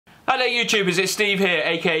Hello YouTubers, it's Steve here,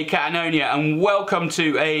 aka Catanonia, and welcome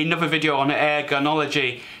to another video on air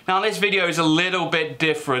gunology. Now this video is a little bit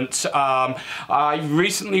different. I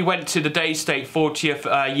recently went to the DayState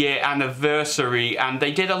 40th year anniversary, and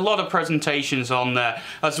they did a lot of presentations on there,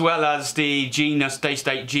 as well as the Genus,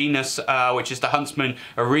 DayState Genus, which is the Huntsman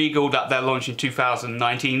Regal that they're launching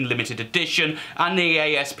 2019 limited edition, and the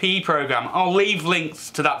ASP program. I'll leave links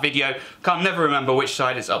to that video, can't never remember which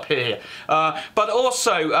side it's up here. But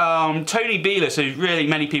also, Tony Belas, who really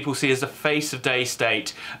many people see as the face of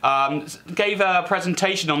DayState, gave a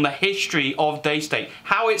presentation on the history of DayState,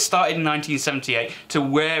 how it started in 1978 to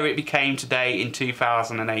where it became today in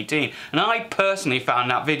 2018. And I personally found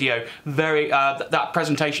that video that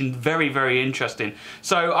presentation very interesting.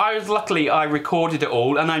 So luckily I recorded it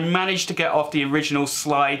all, and I managed to get off the original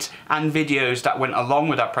slides and videos that went along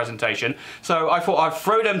with that presentation. So I thought I'd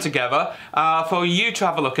throw them together for you to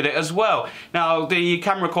have a look at it as well. Now the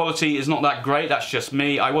camera quality is not that great, that's just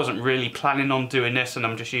me. I wasn't really planning on doing this, and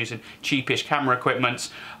I'm just using cheapish camera equipment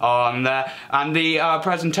on there. And the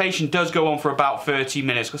presentation does go on for about 30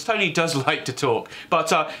 minutes because Tony does like to talk.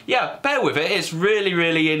 But yeah, bear with it, it's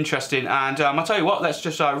really interesting. And I'll tell you what, let's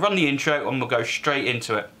just run the intro and we'll go straight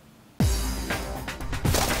into it.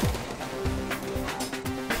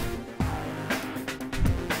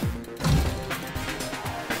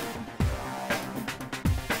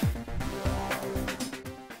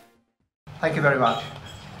 Thank you very much.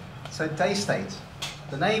 So DayState,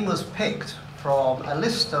 the name was picked from a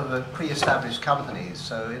list of pre-established companies.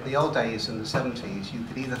 So in the old days, in the 70s, you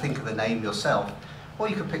could either think of the name yourself or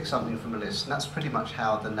you could pick something from a list, and that's pretty much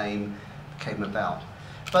how the name came about.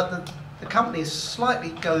 But the company slightly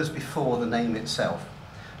goes before the name itself.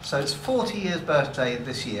 So it's 40 years birthday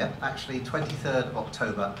this year, actually 23rd of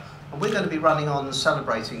October, and we're going to be running on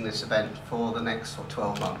celebrating this event for the next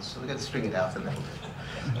 12 months. So we're going to string it out a little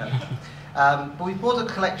bit. But we bought a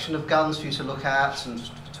collection of guns for you to look at and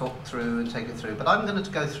talk through and take it through. But I'm going to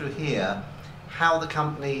go through here how the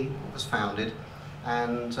company was founded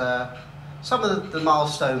and some of the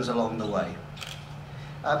milestones along the way.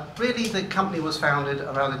 Really, the company was founded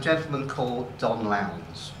around a gentleman called Don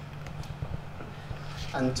Lowndes.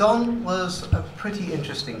 And Don was a pretty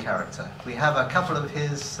interesting character. We have a couple of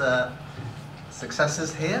his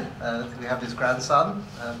successors here. We have his grandson,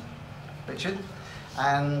 Richard.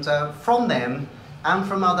 And from them, and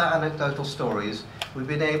from other anecdotal stories, we've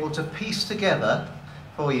been able to piece together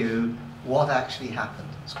for you what actually happened.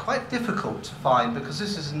 It's quite difficult to find because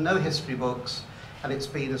this is in no history books, and it's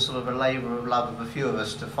been a sort of a labour of love of a few of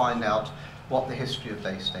us to find out what the history of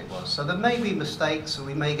DayState was. So there may be mistakes, and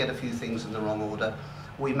we may get a few things in the wrong order.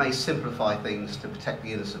 We may simplify things to protect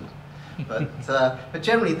the innocent. But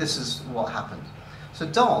generally this is what happened. So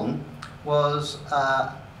Don was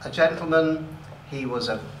a gentleman. He was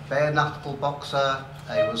a bare-knuckle boxer.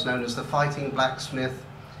 He was known as the Fighting Blacksmith.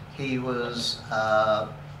 He was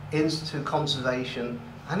into conservation,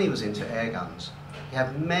 and he was into air guns. He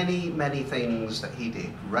had many things that he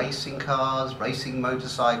did. Racing cars, racing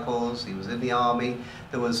motorcycles. He was in the army.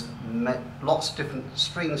 There was lots of different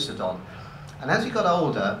strings to Don. And as he got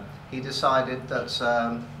older, he decided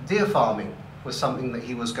that deer farming was something that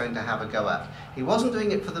he was going to have a go at. He wasn't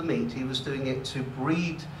doing it for the meat. He was doing it to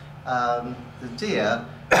breed the deer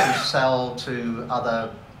to sell to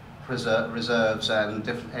other reserves and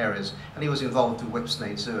different areas, and he was involved with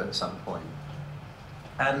Whipsnade Zoo at some point.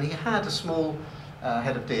 And he had a small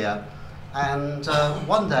head of deer, and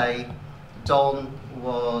one day Don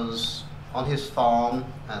was on his farm,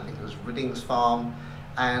 I think it was Ridding's farm,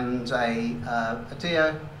 and a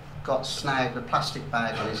deer got snagged a plastic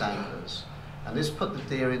bag on his antlers, and this put the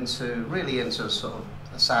deer really into sort of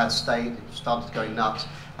a sad state. It started going nuts,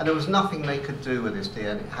 and there was nothing they could do with this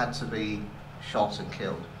deer, and it had to be shot and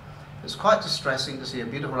killed. It was quite distressing to see a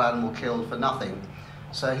beautiful animal killed for nothing.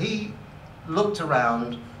 So he looked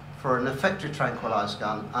around for an effective tranquilizer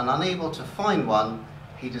gun, and unable to find one,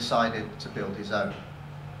 he decided to build his own.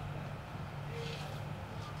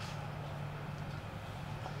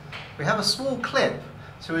 We have a small clip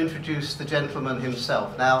to introduce the gentleman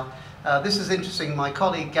himself. Now, this is interesting. My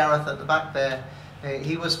colleague Gareth at the back there,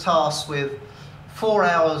 he was tasked with 4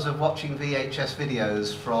 hours of watching VHS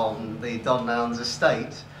videos from the Don Lowndes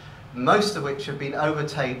estate, most of which have been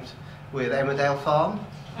overtaped with Emmerdale Farm.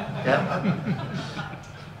 Yeah.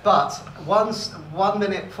 But once 1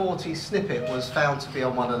 minute 40 snippet was found to be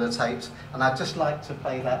on one of the tapes, and I'd just like to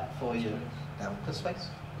play that for you. Now, put space.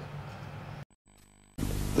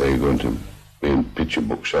 They're going to be in picture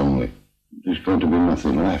books only. There's going to be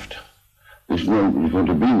nothing left. There's going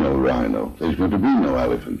to be no rhino. There's going to be no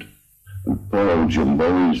elephant. And poor old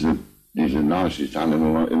Jumbo is the He's the nicest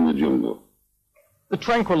animal in the jungle. The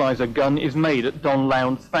tranquilizer gun is made at Don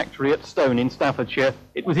Lowndes' factory at Stone in Staffordshire.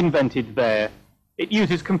 It was invented there. It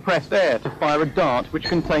uses compressed air to fire a dart which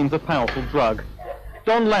contains a powerful drug.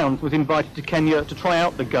 Don Lowndes was invited to Kenya to try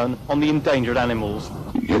out the gun on the endangered animals.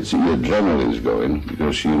 It gets your adrenaline's going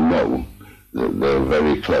because you know that they're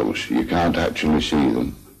very close. You can't actually see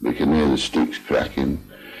them. You can hear the sticks cracking.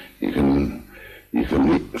 You can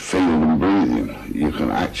feel them breathing. You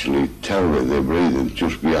can actually tell that they're breathing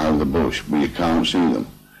just behind the bush, but you can't see them.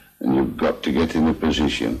 And you've got to get in a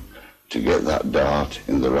position to get that dart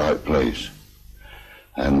in the right place.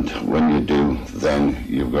 And when you do, then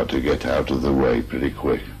you've got to get out of the way pretty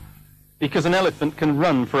quick. Because an elephant can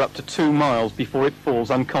run for up to 2 miles before it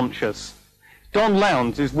falls unconscious. Don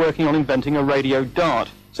Lowndes is working on inventing a radio dart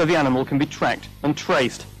so the animal can be tracked and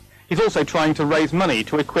traced. He's also trying to raise money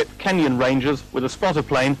to equip Kenyan rangers with a spotter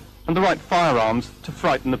plane and the right firearms to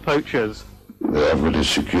frighten the poachers. They have a bit of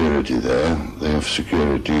security there. They have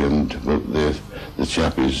security, but the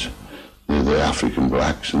chap is, they're the African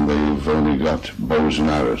blacks, and they've only got bows and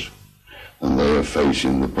arrows. And they are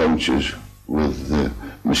facing the poachers with the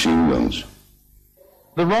machine guns.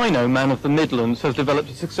 The rhino man of the Midlands has developed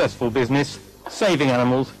a successful business, saving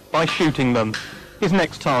animals by shooting them. His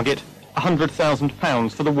next target,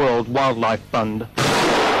 £100,000 for the World Wildlife Fund.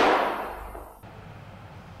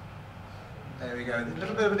 There we go, a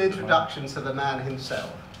little bit of an introduction to the man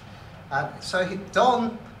himself.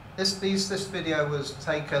 Don, this video was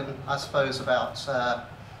taken, I suppose, about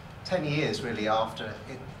 10 years really after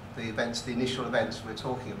the initial events we're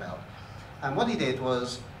talking about. And what he did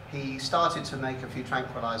was he started to make a few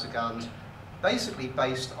tranquilizer guns basically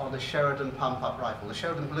based on a Sheridan pump-up rifle. The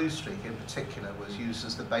Sheridan Blue Streak in particular was used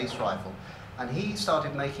as the base rifle, and he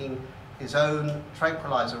started making his own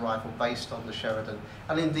tranquilizer rifle based on the Sheridan,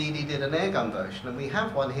 and indeed he did an airgun version, and we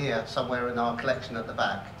have one here somewhere in our collection at the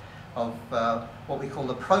back of what we call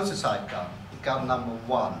the prototype gun, gun number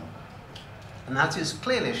 1. And that is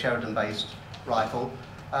clearly a Sheridan based rifle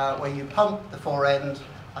where you pump the fore end,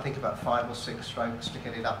 I think about 5 or 6 strokes to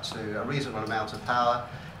get it up to a reasonable amount of power,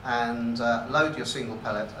 and load your single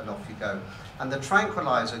pellet and off you go. And the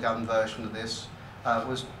tranquilizer gun version of this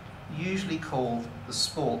was usually called the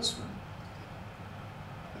Sportsman.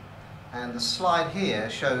 And the slide here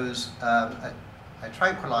shows a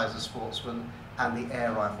tranquilizer Sportsman and the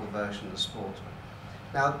air rifle version of the Sportsman.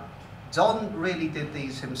 Now, Don really did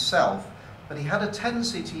these himself, but he had a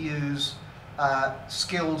tendency to use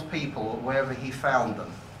skilled people wherever he found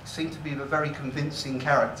them. He seemed to be a very convincing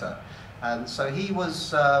character. And so he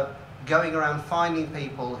was going around finding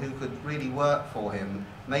people who could really work for him,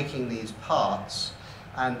 making these parts,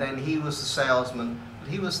 and then he was the salesman.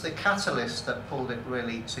 He was the catalyst that pulled it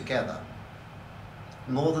really together,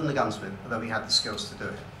 more than the gunsmith, although he had the skills to do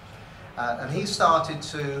it. And he started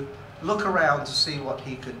to look around to see what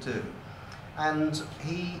he could do. And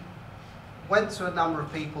he went to a number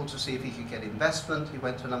of people to see if he could get investment. He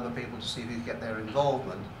went to a number of people to see if he could get their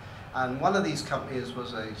involvement. And one of these companies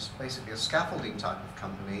was basically a scaffolding type of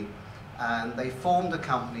company, and they formed a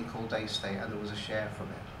company called DayState, and there was a share from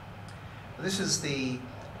it. This is the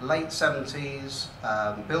late 70s,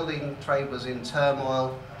 building trade was in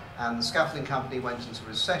turmoil, and the scaffolding company went into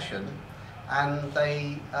recession, and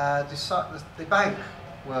the bank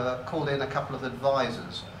were called in a couple of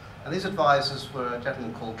advisors. And these advisors were a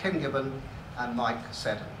gentleman called Kim Gibbon and Mike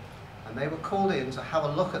Seddon. And they were called in to have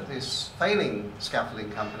a look at this failing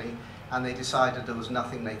scaffolding company, and they decided there was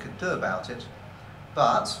nothing they could do about it.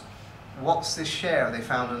 But what's this share they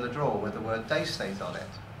found in the drawer with the word DayState on it?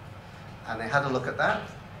 And they had a look at that,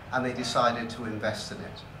 and they decided to invest in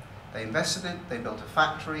it. They invested in it, they built a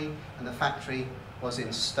factory, and the factory was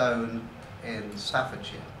in Stone in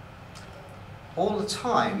Staffordshire. All the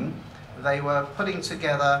time, they were putting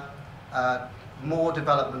together more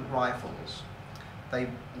development rifles. They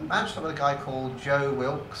matched up with a guy called Joe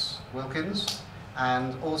Wilkins,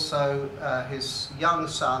 and also his young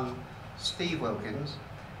son, Steve Wilkins,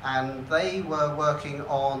 and they were working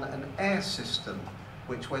on an air system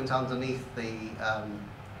which went underneath the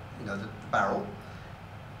barrel,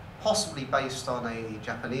 possibly based on a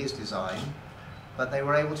Japanese design, but they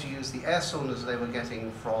were able to use the air cylinders they were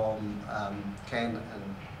getting from Ken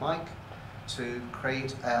and Mike to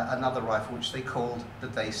create another rifle which they called the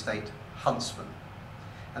DayState Huntsman.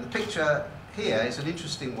 And the picture here is an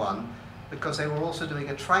interesting one because they were also doing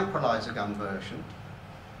a tranquilizer gun version,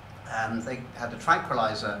 and they had the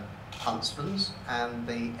tranquilizer Huntsmans and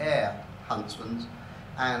the air Huntsmans,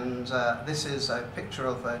 and this is a picture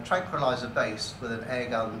of a tranquilizer base with an air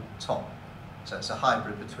gun top, so it's a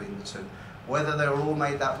hybrid between the two. Whether they were all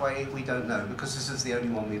made that way, we don't know, because this is the only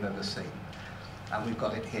one we've ever seen. And we've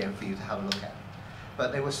got it here for you to have a look at.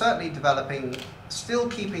 But they were certainly developing, still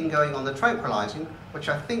keeping going on the tranquilizing, which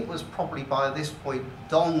I think was probably by this point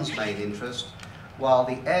Don's main interest, while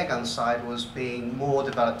the airgun side was being more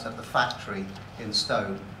developed at the factory in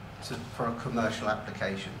Stone for a commercial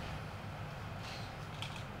application.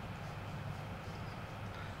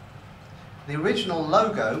 The original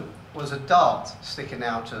logo was a dart sticking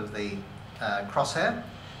out of the crosshair,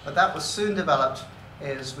 but that was soon developed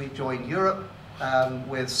as we joined Europe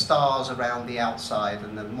with stars around the outside,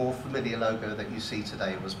 and the more familiar logo that you see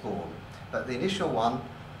today was born. But the initial one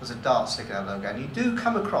was a dart sticking out logo, and you do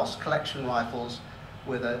come across collection rifles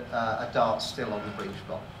with a dart still on the breech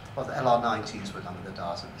block. Well, the LR90s were done with a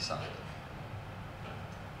dart at the side.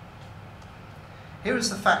 Here is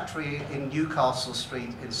the factory in Newcastle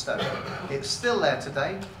Street in Stoke. It's still there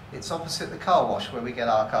today. It's opposite the car wash where we get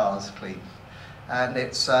our cars cleaned. And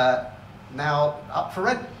it's now up for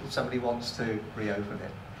rent if somebody wants to reopen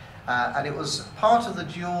it. And it was part of the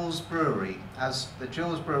Jules Brewery. As the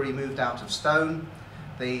Jules Brewery moved out of Stone,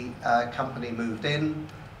 the company moved in,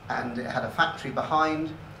 and it had a factory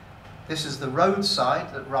behind. This is the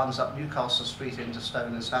roadside that runs up Newcastle Street into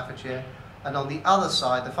Stone in Staffordshire. And on the other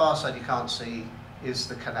side, the far side you can't see, is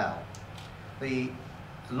the canal. The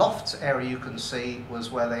loft area you can see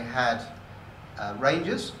was where they had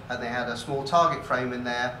ranges, and they had a small target frame in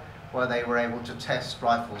there where they were able to test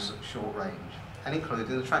rifles at short range, and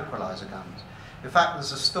including the tranquilizer guns. In fact,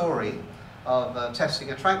 there's a story of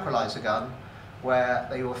testing a tranquilizer gun where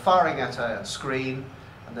they were firing at a screen,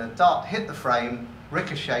 and the dart hit the frame,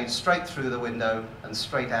 ricocheted straight through the window and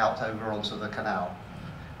straight out over onto the canal.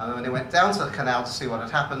 And when they went down to the canal to see what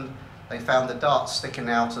had happened, they found the dart sticking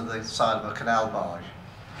out of the side of a canal barge.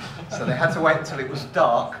 So they had to wait until it was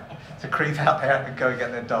dark to creep out there and go and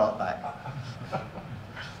get their dart back.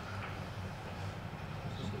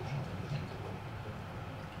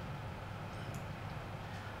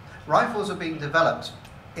 Rifles are being developed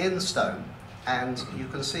in Stone, and you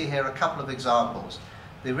can see here a couple of examples.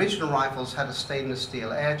 The original rifles had a stainless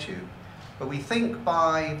steel air tube, but we think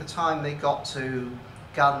by the time they got to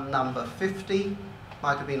gun number 50,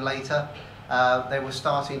 might have been later, they were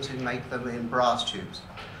starting to make them in brass tubes.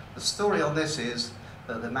 The story on this is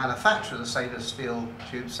that the manufacturer of the stainless steel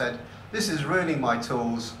tube said, "This is ruining my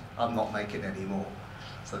tools, I'm not making any more."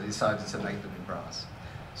 So they decided to make them in brass.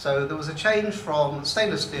 So there was a change from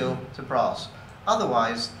stainless steel to brass.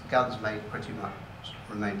 Otherwise, guns remain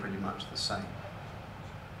pretty much the same.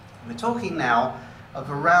 We're talking now of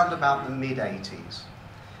around about the mid-80s.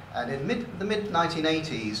 And in the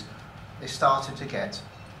mid-1980s, they started to get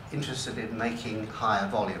interested in making higher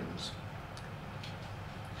volumes.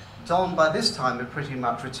 Don, by this time, had pretty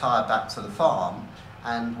much retired back to the farm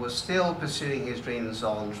and was still pursuing his dreams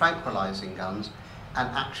on tranquilizing guns, and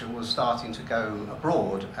actually was starting to go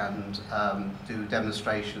abroad and do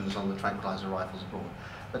demonstrations on the tranquilizer rifles abroad.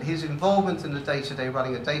 But his involvement in the day-to-day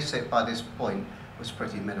running of DayState by this point was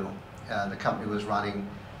pretty minimal. The company was running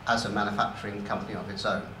as a manufacturing company of its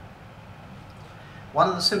own. One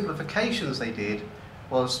of the simplifications they did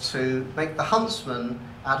was to make the Huntsman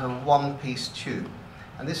out of a one-piece tube.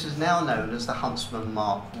 And this is now known as the Huntsman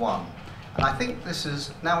Mark I. And I think this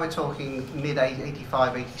is, now we're talking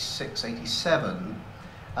mid-85, 86, 87.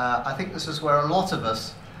 I think this is where a lot of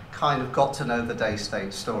us kind of got to know the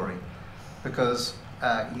DayState story. Because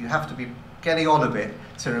you have to be getting on a bit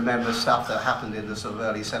to remember stuff that happened in the sort of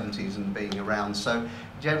early 70s and being around. So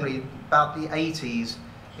generally about the 80s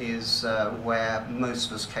is where most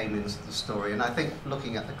of us came into the story. And I think,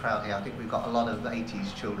 looking at the crowd here, I think we've got a lot of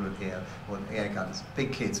 80s children here with air guns,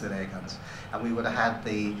 big kids with air guns. And we would have had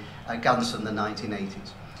the guns from the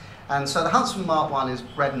 1980s. And so the Huntsman Mark I is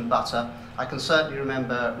bread and butter. I can certainly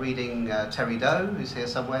remember reading Terry Doe, who's here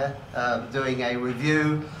somewhere, doing a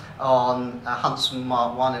review on a Huntsman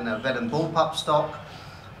Mark I in a Venom bullpup stock.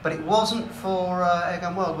 But it wasn't for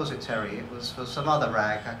Airgun World, was it, Terry? It was for some other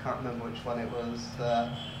rag. I can't remember which one it was.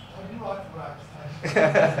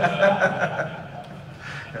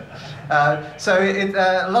 So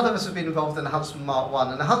a lot of us have been involved in the Huntsman Mark I.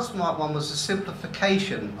 And the Huntsman Mark I was a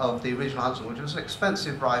simplification of the original Huntsman, which was an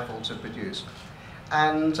expensive rifle to produce.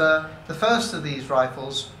 And the first of these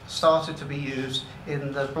rifles started to be used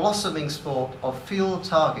in the blossoming sport of field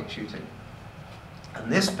target shooting. And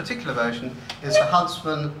this particular version is the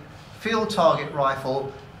Huntsman Field Target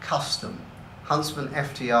Rifle Custom, Huntsman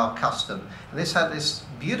FTR Custom. And this had this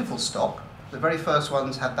beautiful stock. The very first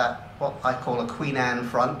ones had that, what I call a Queen Anne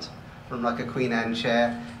front, from like a Queen Anne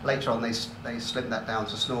chair. Later on they slimmed that down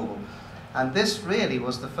to snorkel. And this really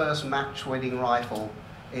was the first match-winning rifle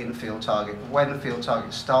in field target, when field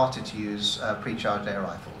target started to use pre-charged air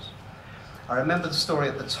rifles. I remember the story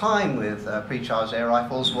at the time with pre-charged air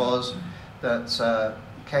rifles was that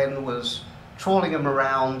Ken was trawling them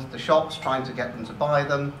around the shops trying to get them to buy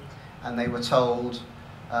them, and they were told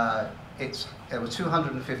they were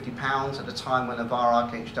 £250 at a time when a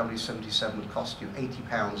Varrock HW77 would cost you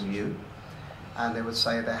 £80 new, and they would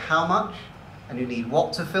say they're how much, and you need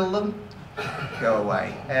what to fill them? Go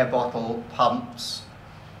away. Air bottle, pumps,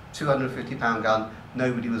 £250 gun,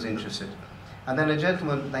 nobody was interested. And then a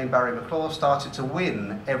gentleman named Barry McClaw started to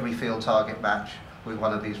win every field target match with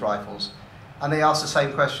one of these rifles. And they asked the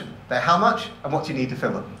same question. They're how much and what do you need to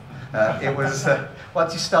fill them? It was,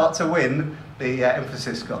 once you start to win, the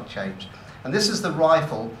emphasis got changed. And this is the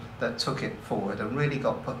rifle that took it forward and really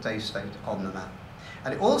got put DayState on the map.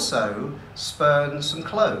 And it also spurned some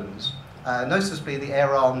clones. Noticeably the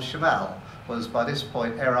Air Arms Shamal was, by this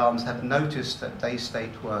point, Air Arms had noticed that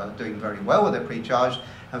DayState were doing very well with their pre-charge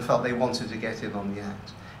and felt they wanted to get in on the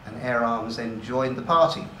act. And Air Arms then joined the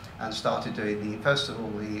party and started doing first of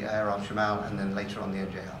all the Air Arms Shamal and then later on the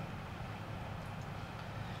MJR.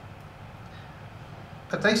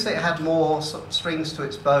 But DayState had more sort of strings to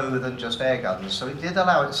its bow than just air guns, so it did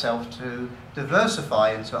allow itself to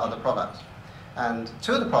diversify into other products. And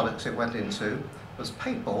two of the products it went into was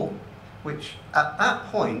paintball, which at that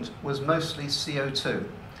point was mostly CO2.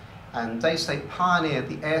 And DayState pioneered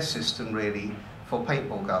the air system really for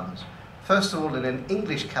paintball guns. First of all in an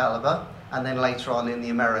English caliber, and then later on in the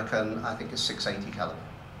American, I think it's 680 caliber.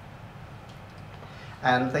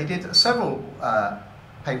 And they did several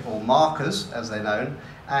paintball markers, as they're known,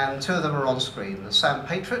 and two of them are on screen. The Sam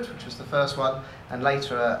Patriot, which was the first one, and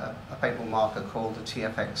later a paintball marker called the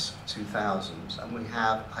TFX 2000s. And we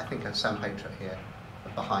have, I think, a Sam Patriot here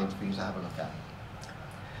behind for you to have a look at.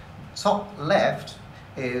 Top left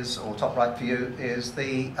is, or top right for you, is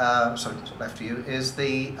the, sorry, top left for you, is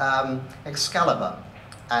the Excalibur.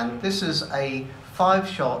 And this is a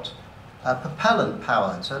 5-shot propellant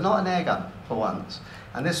powered, so not an air gun for once.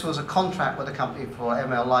 And this was a contract with a company for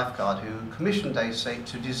ML Lifeguard who commissioned DayState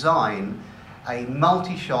to design a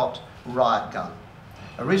multi-shot riot gun.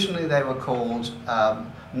 Originally they were called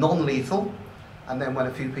non-lethal, and then when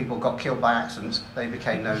a few people got killed by accidents, they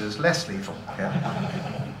became known as less lethal.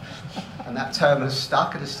 Yeah? And that term has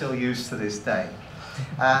stuck and is still used to this day.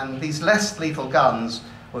 And these less lethal guns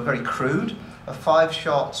were very crude. A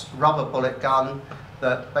 5-shot rubber bullet gun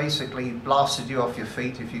that basically blasted you off your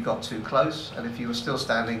feet if you got too close, and if you were still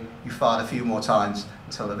standing, you fired a few more times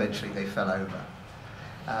until eventually they fell over.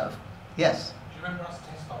 Yes? Do you remember us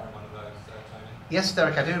test firing one of those, Tony? Yes,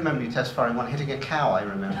 Derek, I do remember you test firing one, hitting a cow, I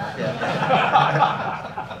remember. Yeah.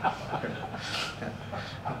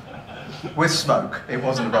 Yeah. With smoke, it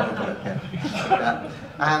wasn't a rubber bullet. Yeah. Yeah.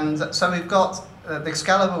 And so we've got the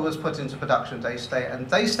Excalibur was put into production at DayState, and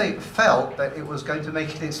DayState felt that it was going to make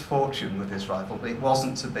it its fortune with this rifle, but it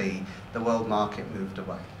wasn't to be. The world market moved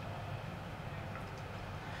away.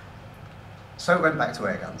 So it went back to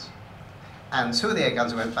air guns. And two of the air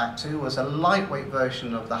guns it went back to was a lightweight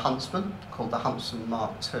version of the Huntsman, called the Huntsman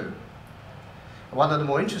Mark II. One of the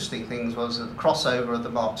more interesting things was that the crossover of the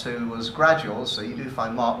Mark II was gradual, so you do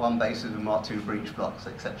find Mark I bases and Mark II breech blocks,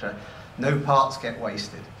 etc. No parts get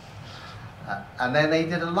wasted. And then they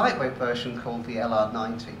did a lightweight version called the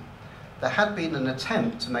LR90. There had been an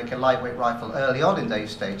attempt to make a lightweight rifle early on in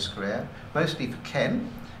DayState's career, mostly for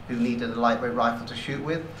Ken, who needed a lightweight rifle to shoot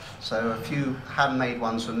with, so a few handmade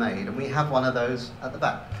ones were made, and we have one of those at the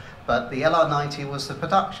back. But the LR90 was the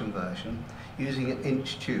production version, using an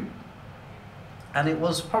inch tube. And it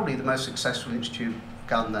was probably the most successful inch tube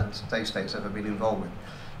gun that DayState's ever been involved with.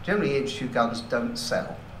 Generally inch tube guns don't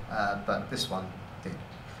sell, but this one did.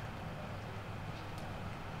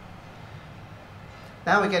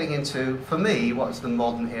 Now we're getting into, for me, what is the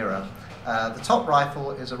modern era. The top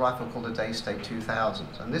rifle is a rifle called a DayState 2000,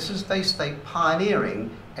 and this is DayState pioneering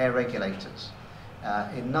air regulators.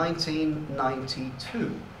 In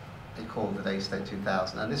 1992, they called the DayState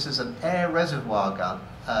 2000, and this is an air reservoir gun,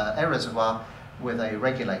 air reservoir with a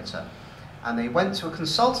regulator. And they went to a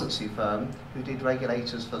consultancy firm who did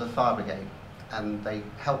regulators for the fire brigade, and they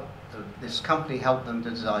helped, this company helped them to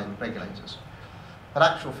design regulators. But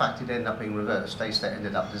actual fact, it ended up being reversed. DayState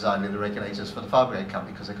ended up designing the regulators for the fire brigade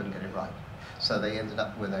company because they couldn't get it right. So they ended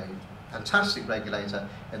up with a fantastic regulator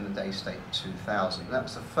in the DayState 2000. That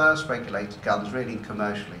was the first regulated guns really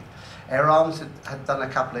commercially. Air Arms had done a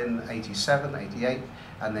couple in 87, 88,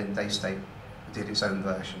 and then DayState did its own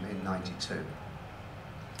version in 92.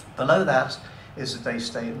 Below that is the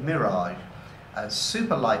DayState Mirage, a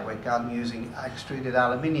super lightweight gun using extruded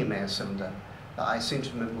aluminium air cylinder. that I seem to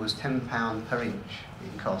remember was £10 per inch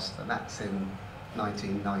in cost, and that's in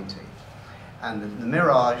 1990. And the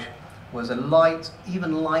Mirage was a light,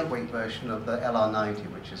 even lightweight version of the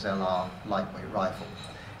LR90, which is LR lightweight rifle.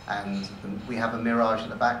 And we have a Mirage at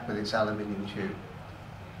the back with its aluminium tube.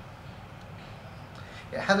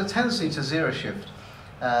 It had a tendency to zero shift,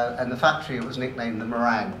 and the factory was nicknamed the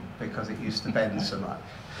Meringue because it used to bend so much.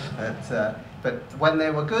 But when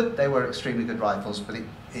they were good, they were extremely good rifles, but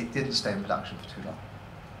it didn't stay in production for too long.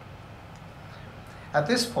 At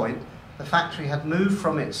this point, the factory had moved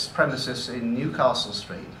from its premises in Newcastle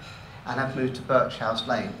Street and had moved to Birch House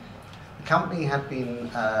Lane. The company had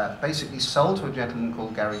been basically sold to a gentleman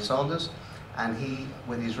called Gary Saunders, and he,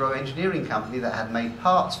 with his Rowe Engineering Company that had made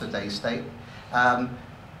parts for DayState,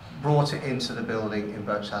 brought it into the building in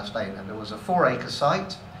Birch House Lane. And there was a 4-acre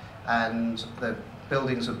site, and the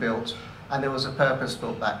buildings were built, and there was a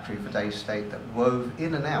purpose-built factory for DayState that wove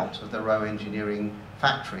in and out of the Rowe Engineering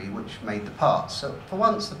factory, which made the parts. So for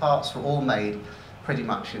once, the parts were all made pretty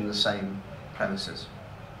much in the same premises.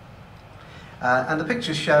 And the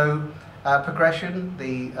pictures show progression.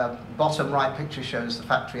 The bottom right picture shows the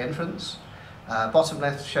factory entrance. Bottom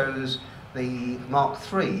left shows the Mark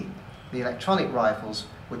III, the electronic rifles,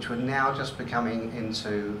 which were now just becoming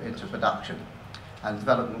into production. And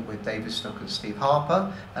development with David Snook and Steve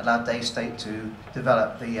Harper allowed DayState to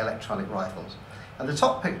develop the electronic rifles. And the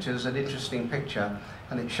top picture is an interesting picture,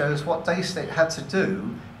 and it shows what DayState had to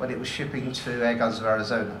do when it was shipping to Airguns of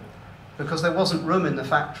Arizona, because there wasn't room in the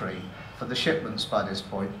factory for the shipments by this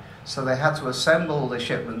point, so they had to assemble the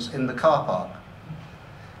shipments in the car park.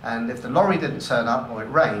 And if the lorry didn't turn up or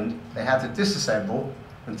it rained, they had to disassemble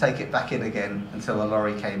and take it back in again until the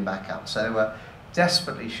lorry came back up. So they were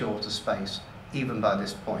desperately short of space, even by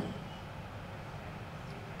this point.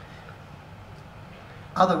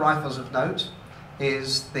 Other rifles of note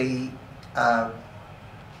is the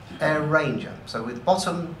Air Ranger. So with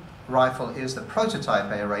bottom rifle is the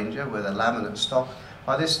prototype Air Ranger with a laminate stock.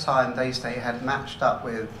 By this time, DayState had matched up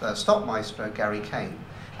with stock maestro Gary Kane,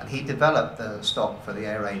 and he developed the stock for the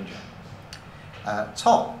Air Ranger.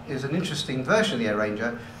 Top is an interesting version of the Air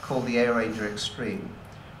Ranger called the Air Ranger Extreme,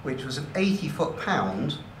 which was an 80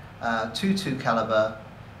 foot-pound 2.2 caliber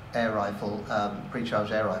air rifle,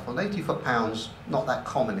 pre-charged air rifle. 80 foot-pounds, not that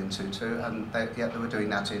common in 2.2, and yet they were doing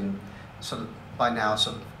that in sort of, by now,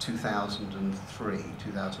 sort of 2003,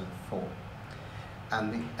 2004.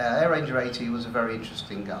 And the Air Ranger 80 was a very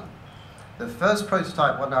interesting gun. The first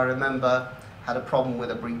prototype one I remember had a problem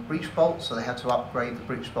with a breech bolt, so they had to upgrade the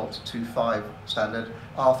breech bolt to 2.5 standard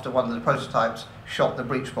after one of the prototypes shot the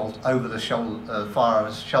breech bolt over the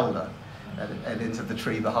firear's shoulder and into the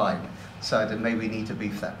tree behind. So then maybe we need to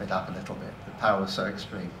beef that bit up a little bit. The power was so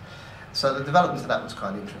extreme. So the development of that was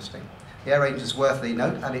quite interesting. The Air Ranger is worth the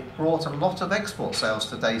note, and it brought a lot of export sales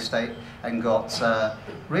to DayState and got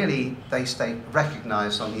really DayState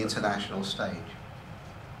recognised on the international stage.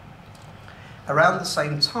 Around the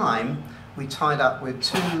same time, we tied up with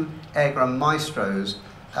two airgun maestros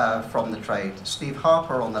from the trade, Steve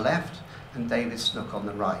Harper on the left and David Snook on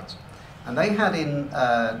the right. And they had in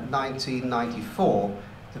 1994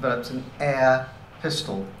 developed an air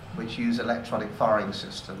pistol which used electronic firing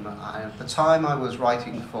system. At the time I was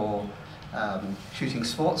writing for Shooting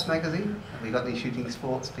Sports magazine. Have we got any Shooting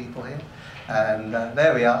Sports people here? And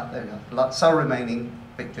there we are, sole remaining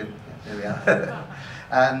victim, there we are.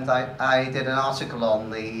 And I did an article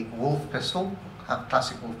on the Wolf pistol,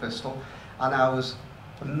 classic Wolf pistol, and I was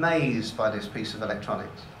amazed by this piece of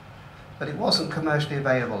electronics. But it wasn't commercially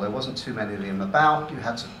available, there wasn't too many of them about, you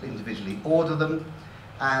had to individually order them,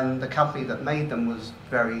 and the company that made them was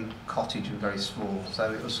very cottage and very small,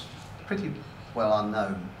 so it was pretty well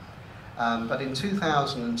unknown. But in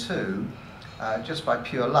 2002, just by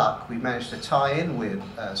pure luck, we managed to tie in with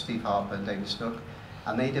Steve Harper and David Snook,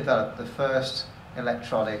 and they developed the first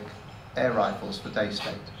electronic air rifles for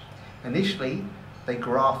DayState. Initially, they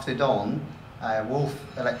grafted on Wolf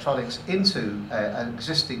electronics into an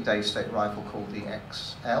existing DayState rifle called the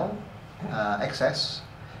XS,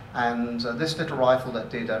 and this little rifle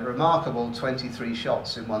that did a remarkable 23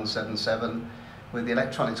 shots in 177 with the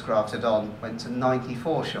electronics grafted on went to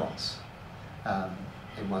 94 shots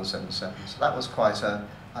in 177. So that was quite an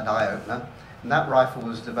eye-opener, and that rifle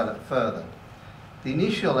was developed further. The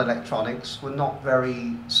initial electronics were not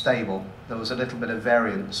very stable. There was a little bit of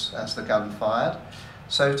variance as the gun fired.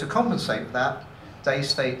 So to compensate for that,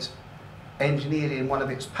 DayState engineered in one of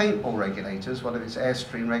its paintball regulators, one of its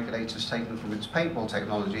airstream regulators taken from its paintball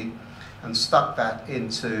technology, and stuck that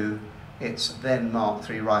into its then Mark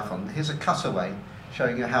III rifle. And here's a cutaway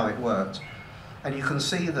showing you how it worked. And you can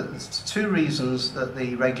see that there's two reasons that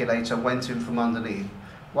the regulator went in from underneath.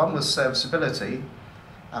 One was serviceability,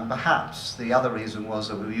 and perhaps the other reason was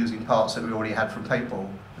that we were using parts that we already had from paintball,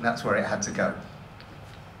 and that's where it had to go.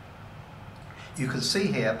 You can see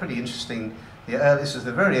here, pretty interesting, this is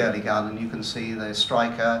the very early gun, and you can see the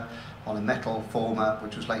striker on a metal former,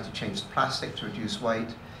 which was later changed to plastic to reduce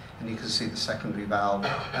weight, and you can see the secondary valve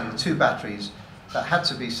and the two batteries that had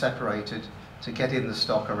to be separated to get in the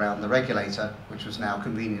stock around the regulator, which was now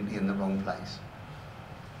conveniently in the wrong place.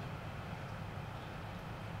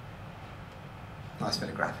 Nice bit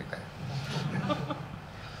of graphic there.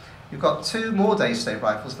 You've got two more DayState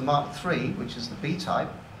rifles, the Mark III, which is the B-type.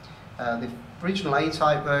 The original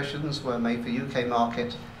A-type versions were made for UK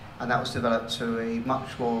market, and that was developed to a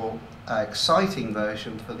much more exciting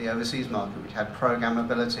version for the overseas market, which had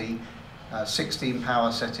programmability, 16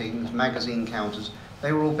 power settings, magazine counters.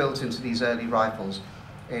 They were all built into these early rifles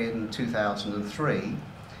in 2003,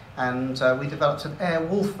 and we developed an Air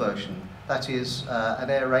Wolf version. That is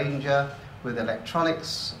an Air Ranger with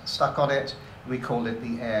electronics stuck on it. We called it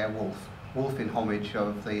the Air Wolf. Wolf in homage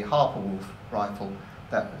of the Harper Wolf rifle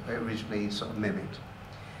that originally sort of mimicked.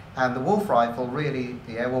 And the Wolf rifle really,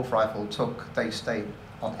 the Air Wolf rifle took DayState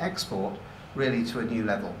on export really to a new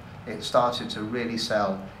level. It started to really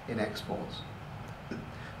sell in exports.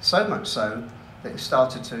 So much so that it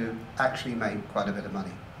started to actually make quite a bit of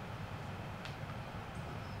money.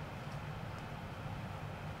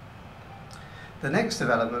 The next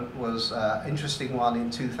development was an interesting one in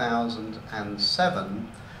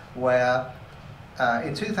 2007, where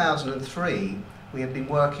in 2003 we had been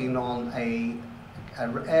working on an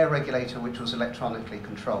air regulator which was electronically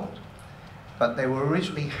controlled, but they were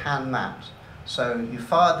originally hand mapped. So you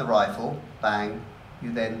fired the rifle, bang,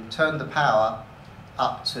 you then turned the power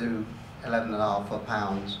up to 11.5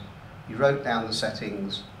 foot-pounds, you wrote down the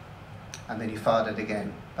settings, and then you fired it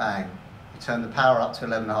again, bang. You turned the power up to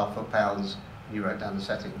 11.5 foot-pounds, and you wrote down the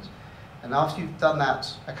settings. And after you've done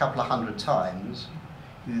that a couple of hundred times,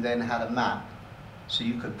 you then had a map, so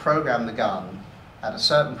you could program the gun at a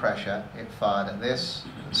certain pressure, it fired at this,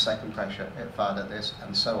 at second pressure, it fired at this,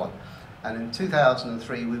 and so on. And in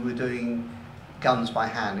 2003 we were doing guns by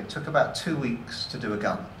hand. It took about 2 weeks to do a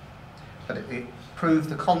gun, but it proved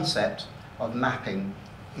the concept of mapping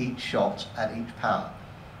each shot at each power.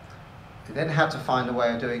 We then had to find a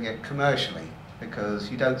way of doing it commercially,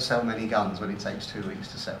 because you don't sell many guns when it takes 2 weeks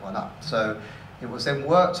to set one up. So it was then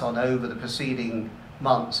worked on over the preceding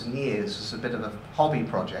months and years as a bit of a hobby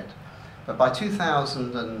project. But by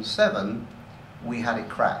 2007, we had it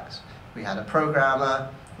cracked. We had a programmer,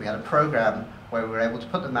 we had a program where we were able to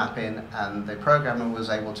put the map in, and the programmer was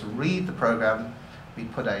able to read the program. We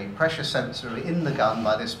put a pressure sensor in the gun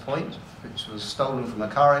by this point, which was stolen from a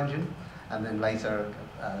car engine and then later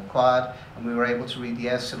acquired, and we were able to read the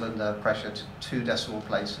air cylinder pressure to 2 decimal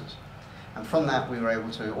places. And from that we were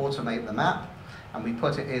able to automate the map, and we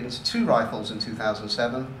put it into 2 rifles in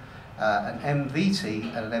 2007, an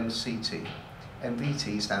MVT and an MCT.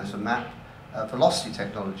 MVT stands for Map Velocity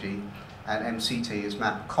Technology, and MCT is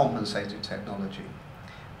Map Compensated Technology.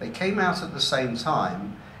 They came out at the same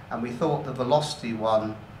time, and we thought the velocity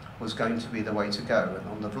one was going to be the way to go. And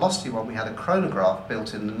on the velocity one we had a chronograph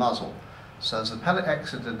built in the muzzle. So as the pellet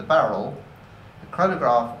exited the barrel, the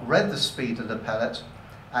chronograph read the speed of the pellet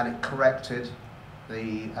and it corrected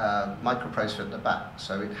the microprocessor at the back.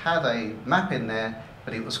 So it had a map in there,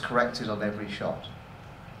 but it was corrected on every shot.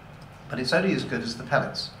 But it's only as good as the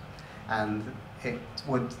pellets, and it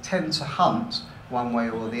would tend to hunt one way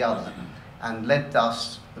or the other. And lead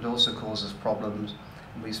dust would also cause us problems.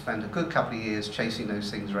 And we spent a good couple of years chasing those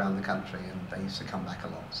things around the country, and they used to come back a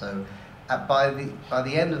lot. So by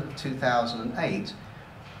the end of 2008,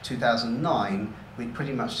 2009, we'd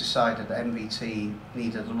pretty much decided that MVT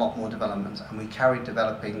needed a lot more development, and we carried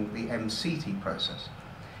developing the MCT process.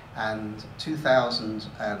 And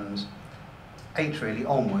 2008 really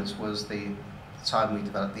onwards was the time we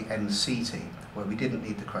developed the MCT, where we didn't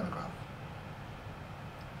need the chronograph.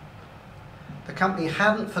 The company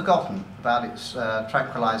hadn't forgotten about its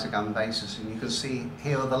tranquilizer gun basis, and you can see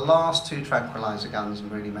here are the last 2 tranquilizer guns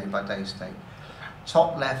really made by DayState.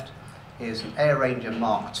 Top left is an Air Ranger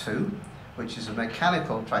Mark II, which is a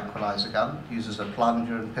mechanical tranquilizer gun, uses a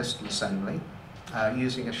plunger and pistol assembly,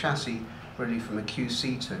 using a chassis really from a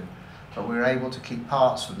QC2. But we were able to keep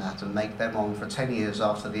parts from that and make them on for 10 years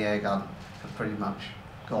after the air gun had pretty much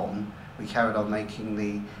gone. We carried on making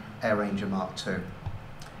the Air Ranger Mark II.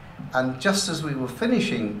 And just as we were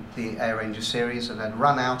finishing the Air Ranger series and had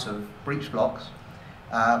run out of breech blocks,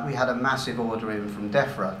 we had a massive order in from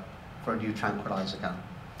for a new tranquilizer gun.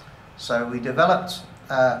 So we developed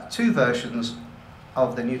 2 versions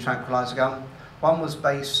of the new tranquilizer gun. One was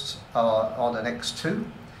based on an X2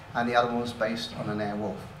 and the other one was based on an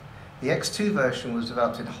Airwolf. The X2 version was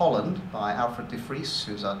developed in Holland by Alfred de Vries,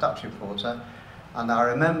 who's our Dutch importer, and I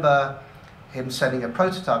remember him sending a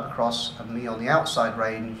prototype across and me on the outside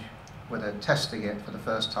range with testing it for the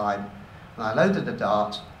first time, and I loaded the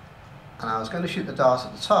dart and I was going to shoot the dart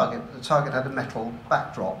at the target, but the target had a metal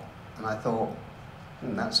backdrop, and I thought,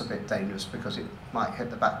 that's a bit dangerous because it might hit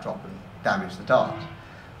the backdrop and damage the dart.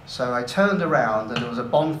 So I turned around and there was a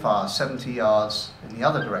bonfire 70 yards in the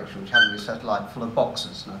other direction, which had a satellite full of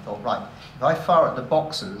boxes, and I thought, right, if I fire at the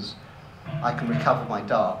boxes, I can recover my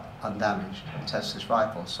dart undamaged and test this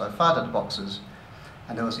rifle. So I fired at the boxes,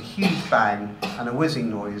 and there was a huge bang and a whizzing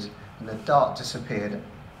noise, and the dart disappeared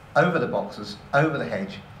over the boxes, over the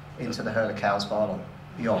hedge, into the herd of cows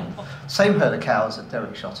beyond. Same herd of cows that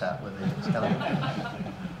Derek shot at with his helmet.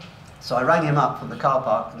 So I rang him up from the car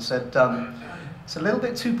park and said, it's a little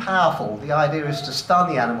bit too powerful. The idea is to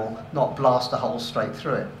stun the animal, not blast a hole straight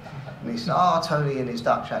through it. And he said, Tony, in his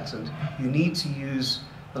Dutch accent, you need to use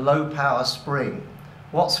the low power spring.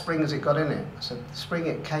 What spring has it got in it? I said, the spring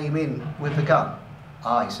it came in with the gun.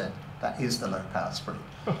 He said, that is the low power spring.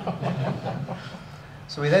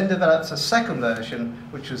 So we then developed a second version,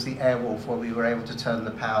 which was the Airwolf, where we were able to turn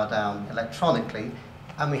the power down electronically,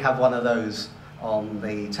 and we have one of those on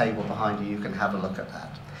the table behind you. You can have a look at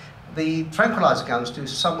that. The tranquilizer guns do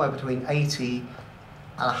somewhere between 80 and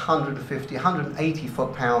 150, 180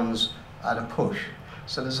 foot-pounds at a push.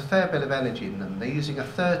 So there's a fair bit of energy in them. They're using a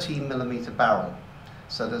 13mm barrel,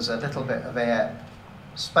 so there's a little bit of air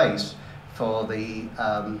space for the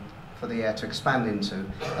air to expand into.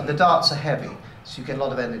 And the darts are heavy, so you get a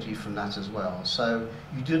lot of energy from that as well. So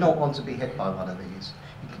you do not want to be hit by one of these.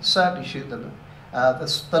 You can certainly shoot them. The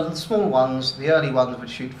small ones, the early ones, would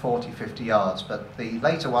shoot 40, 50 yards, but the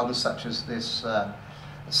later ones, such as this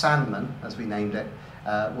Sandman, as we named it,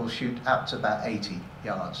 will shoot out to about 80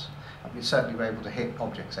 yards. And we certainly were able to hit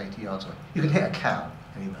objects 80 yards away. You can hit a cow,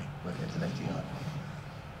 anyway, with it at 80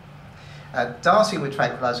 yards. Darting with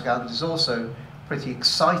tranquilizer guns is also pretty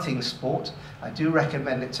exciting sport. I do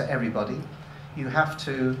recommend it to everybody. You have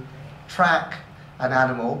to track an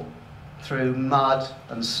animal through mud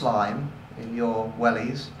and slime in your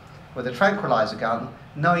wellies with a tranquilizer gun,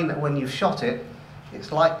 knowing that when you've shot it,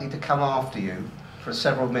 it's likely to come after you for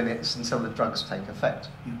several minutes until the drugs take effect.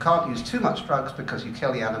 You can't use too much drugs because you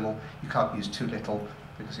kill the animal. You can't use too little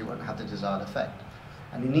because it won't have the desired effect.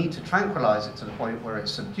 And you need to tranquilize it to the point where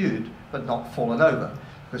it's subdued but not fallen over,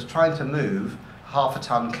 because trying to move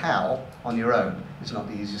half-a-ton cow on your own is not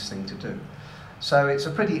the easiest thing to do. So it's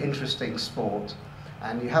a pretty interesting sport,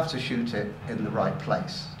 and you have to shoot it in the right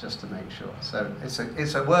place just to make sure. So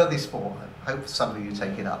it's a worthy sport. I hope some of you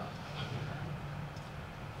take it up.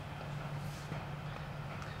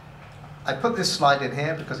 I put this slide in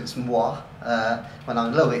here because it's moi, when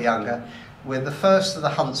I'm a little bit younger, with the first of the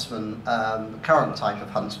huntsmen, current type of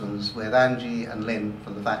huntsmans, with Angie and Lynn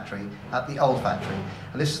from the factory, at the old factory.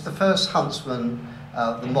 And this is the first huntsman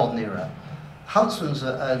of the modern era. Huntsman's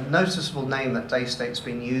a noticeable name that DayState's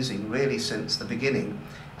been using really since the beginning,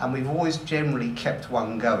 and we've always generally kept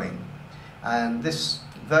one going. And this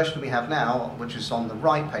version we have now, which is on the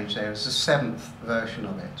right page there, is the 7th version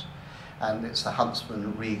of it, and it's the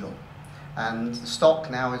Huntsman Regal. And the stock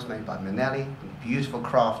now is made by Minelli, beautiful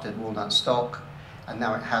crafted walnut stock, and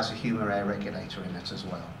now it has a humour air regulator in it as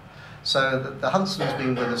well. So the Huntsman's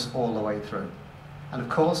been with us all the way through. And of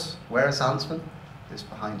course, where is the Huntsman? It's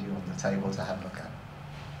behind you on the table to have a look at.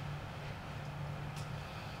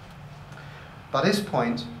 By this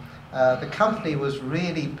point, the company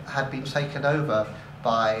had been taken over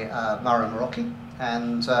by Mauro Marocchi,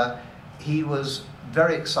 and he was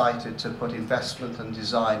very excited to put investment and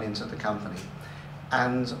design into the company.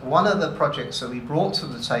 And one of the projects that we brought to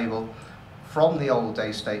the table from the old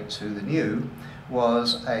DayState to the new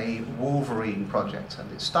was a Wolverine project. And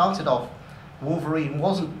it started off, Wolverine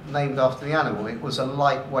wasn't named after the animal, it was a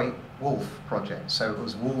lightweight wolf project. So it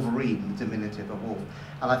was Wolverine, the diminutive of wolf.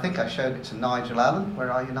 And I think I showed it to Nigel Allen.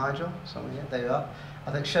 Where are you, Nigel? Somewhere here, there you are.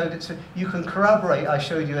 I think showed it to, you can corroborate, I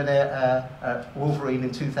showed you a Wolverine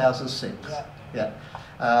in 2006.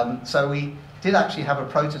 Yeah. So we did actually have a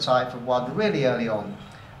prototype of one really early on.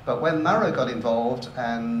 But when Mauro got involved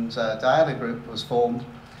and Diana Group was formed,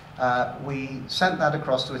 we sent that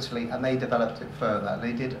across to Italy and they developed it further.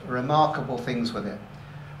 They did remarkable things with it.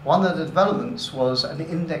 One of the developments was an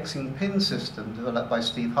indexing pin system developed by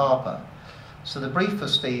Steve Harper. So the brief for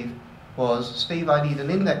Steve was, Steve, I need an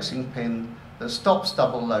indexing pin that stops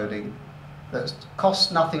double loading, that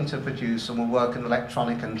costs nothing to produce and will work in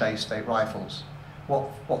electronic and DayState rifles.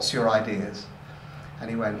 What's your ideas? And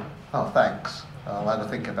he went, oh, thanks, I'll have a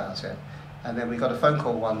think about it. And then we got a phone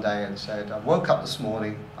call one day and said, I woke up this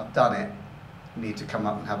morning, I've done it, you need to come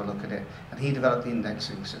up and have a look at it. And he developed the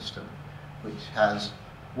indexing system, which has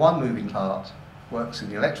one moving part, works in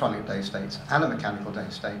the electronic day states and the mechanical day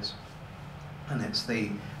states. And it's the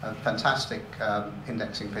fantastic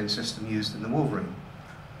indexing pin system used in the Wolverine.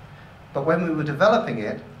 But when we were developing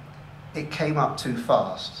it, it came up too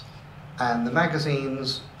fast. And the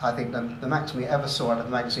magazines, I think the maximum we ever saw out of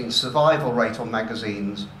the magazine, survival rate on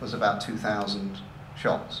magazines was about 2,000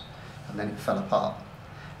 shots, and then it fell apart.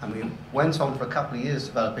 And we went on for a couple of years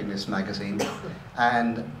developing this magazine,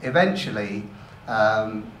 and eventually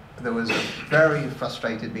there was a very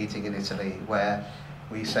frustrated meeting in Italy where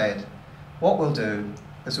we said, what we'll do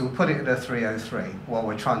is we'll put it in a 303 while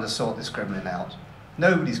we're trying to sort this gremlin out.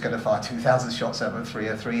 Nobody's going to fire 2,000 shots over a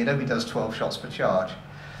 303, it only does 12 shots per charge.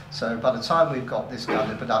 So by the time we've got this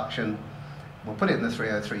gun in production, we'll put it in the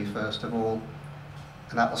 303 first of all,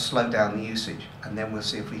 and that will slow down the usage, and then we'll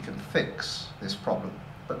see if we can fix this problem.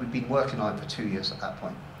 But we've been working on it for 2 years at that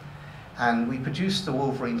point. And we produced the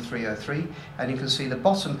Wolverine 303, and you can see the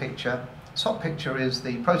bottom picture. Top picture is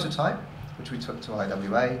the prototype, which we took to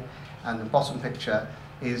IWA, and the bottom picture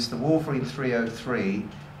is the Wolverine 303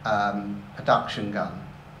 production gun.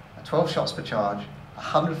 12 shots per charge,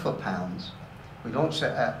 100 foot-pounds. We launched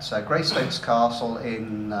it at Greystoke's Castle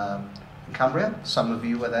in Cumbria. Some of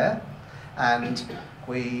you were there. And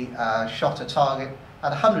we shot a target at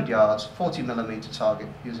 100 yards, 40mm target,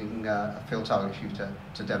 using a field target shooter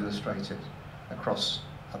to demonstrate it across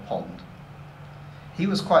a pond. He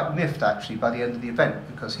was quite miffed, actually, by the end of the event,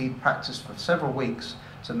 because he'd practiced for several weeks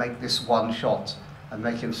to make this one shot and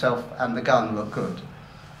make himself and the gun look good.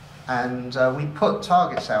 And we put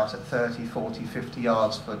targets out at 30, 40, 50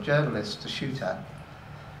 yards for journalists to shoot at.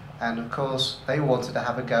 And of course, they wanted to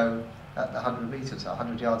have a go at the 100 meters,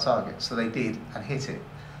 100-yard target. So they did and hit it.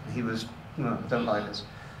 And he was, no, don't like this.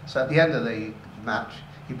 So at the end of the match,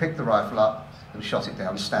 he picked the rifle up and shot it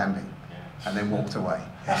down standing, and then walked away.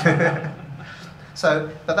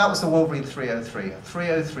 But that was the Wolverine 303, a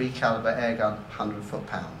 303 caliber airgun, 100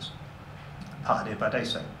 foot-pounds, pioneered by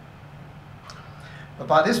DayState. But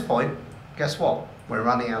by this point, guess what? We're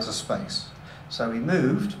running out of space. So we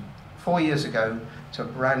moved 4 years ago to a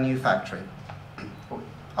brand new factory.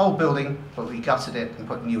 Old building, but we gutted it and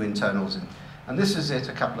put new internals in. And this is it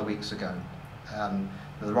a couple of weeks ago.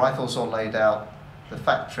 The rifles all laid out. The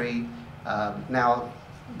factory, now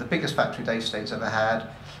the biggest factory DayState's ever had,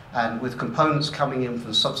 and with components coming in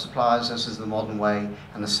from sub-suppliers, as is the modern way,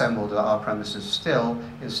 and assembled at our premises, still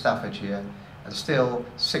in Staffordshire, and still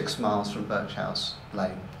 6 miles from Birch House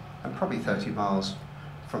Lane, and probably 30 miles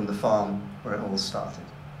from the farm where it all started.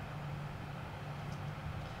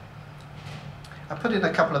 I put in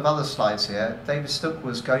a couple of other slides here. David Stuck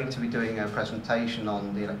was going to be doing a presentation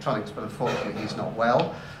on the electronics, but unfortunately he's not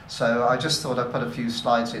well, so I just thought I'd put a few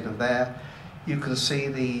slides in of there. You can see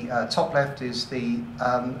the top left is the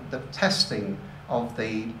testing of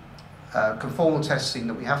the conformal testing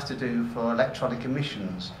that we have to do for electronic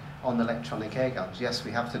emissions on the electronic air guns. Yes,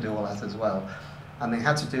 we have to do all that as well. And they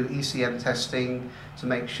had to do ECM testing to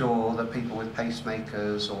make sure that people with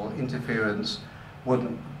pacemakers or interference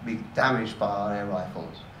wouldn't be damaged by our air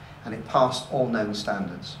rifles. And it passed all known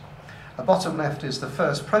standards. The bottom left is the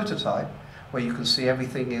first prototype, where you can see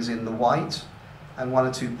everything is in the white, and 1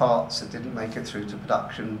 or 2 parts that didn't make it through to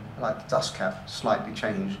production, like the dust cap, slightly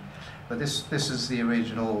changed. But this is the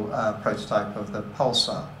original prototype of the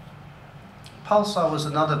Pulsar. Pulsar was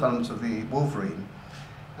another development of the Wolverine,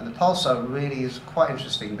 and the Pulsar really is quite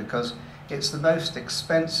interesting because it's the most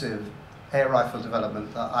expensive air rifle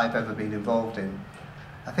development that I've ever been involved in.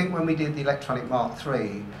 I think when we did the Electronic Mark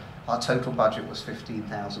III, our total budget was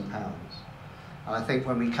 £15,000. And I think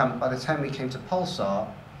when by the time we came to Pulsar,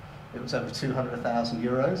 it was over 200,000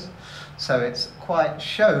 euros. So it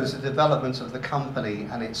shows the development of the company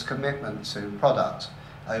and its commitment to product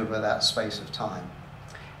over that space of time.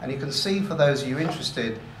 And you can see, for those of you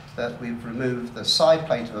interested, that we've removed the side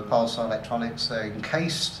plate of a Pulsar electronics. They're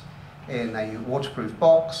encased in a waterproof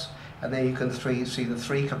box, and then you can see the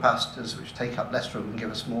 3 capacitors which take up less room and give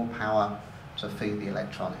us more power to feed the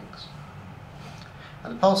electronics.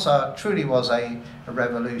 And the Pulsar truly was a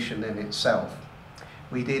revolution in itself.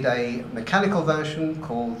 We did a mechanical version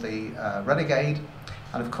called the Renegade,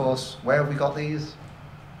 and of course, where have we got these?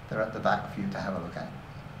 They're at the back for you to have a look at.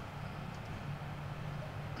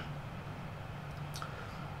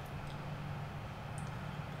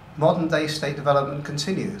 Modern DayState development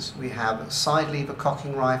continues. We have side lever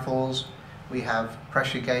cocking rifles, we have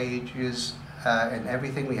pressure gauges in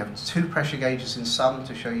everything. We have 2 pressure gauges in some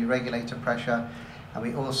to show you regulator pressure, and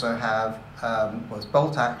we also have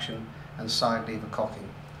bolt action and side lever cocking,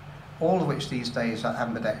 all of which these days are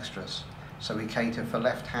ambidextrous. So we cater for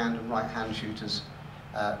left hand and right hand shooters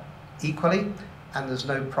equally, and there's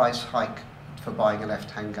no price hike for buying a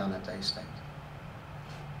left hand gun at DayState.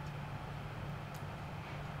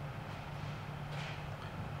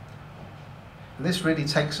 And this really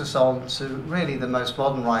takes us on to really the most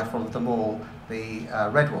modern rifle of them all, the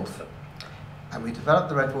Red Wolf. And we developed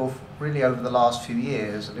the Red Wolf really over the last few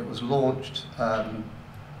years, and it was launched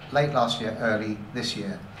late last year, early this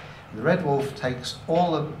year. And the Red Wolf takes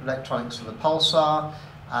all the electronics of the Pulsar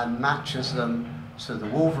and matches them to the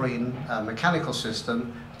Wolverine mechanical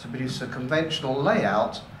system to produce a conventional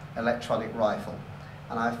layout electronic rifle.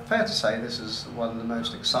 And I'm fair to say this is one of the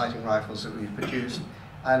most exciting rifles that we've produced,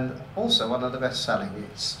 and also one of the best selling.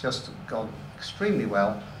 It's just gone extremely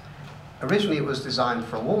well. Originally it was designed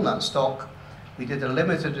for a walnut stock. We did a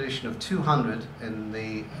limited edition of 200 in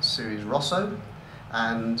the series Rosso,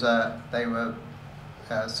 and they were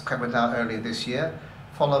went out earlier this year,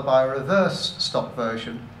 followed by a reverse stock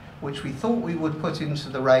version, which we thought we would put into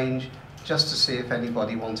the range just to see if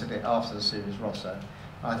anybody wanted it after the series Rosso.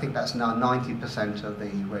 I think that's now 90% of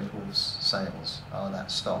the Red Wolf's sales are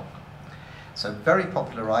that stock. So very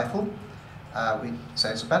popular rifle. So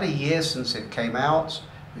it's about a year since it came out.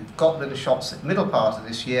 We've got them in the shops at the middle part of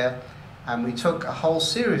this year, and we took a whole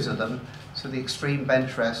series of them to the Extreme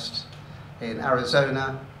Bench Rest in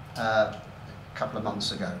Arizona a couple of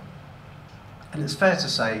months ago. And it's fair to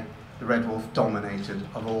say the Red Wolf dominated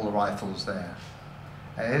of all the rifles there.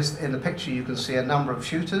 In the picture you can see a number of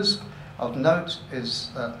shooters. Of note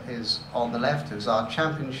is on the left is our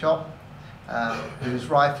champion shot, whose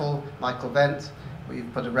rifle, Michael Vent, we've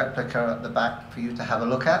put a replica at the back for you to have a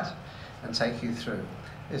look at and take you through.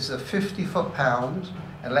 It's a 50 foot-pound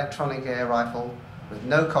electronic air rifle with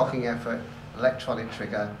no cocking effort, electronic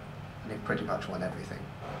trigger, and it pretty much won everything.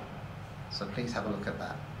 So please have a look at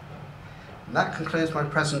that. And that concludes my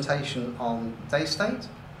presentation on DayState.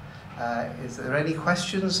 Is there any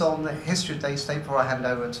questions on the history of DayState before I hand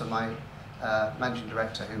over to my Managing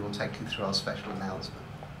Director, who will take you through our special announcement?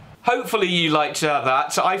 Hopefully you liked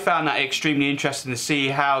that. So I found that extremely interesting to see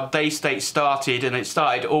how DayState started, and it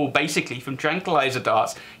started all basically from tranquilizer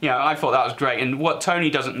darts. You know, I thought that was great, and what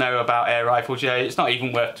Tony doesn't know about air rifles, yeah, it's not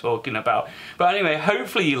even worth talking about. But anyway,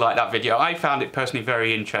 hopefully you liked that video. I found it personally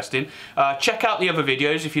very interesting. Check out the other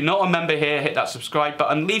videos. If you're not a member here, hit that subscribe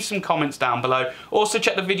button, leave some comments down below. Also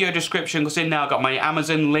check the video description, because in there I've got my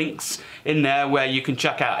Amazon links in there where you can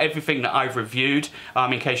check out everything that I've reviewed,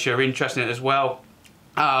 in case you're interested in it as well.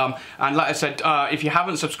 And like I said, if you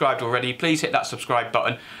haven't subscribed already, please hit that subscribe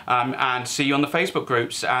button, and see you on the Facebook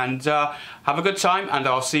groups, and have a good time, and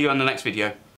I'll see you on the next video.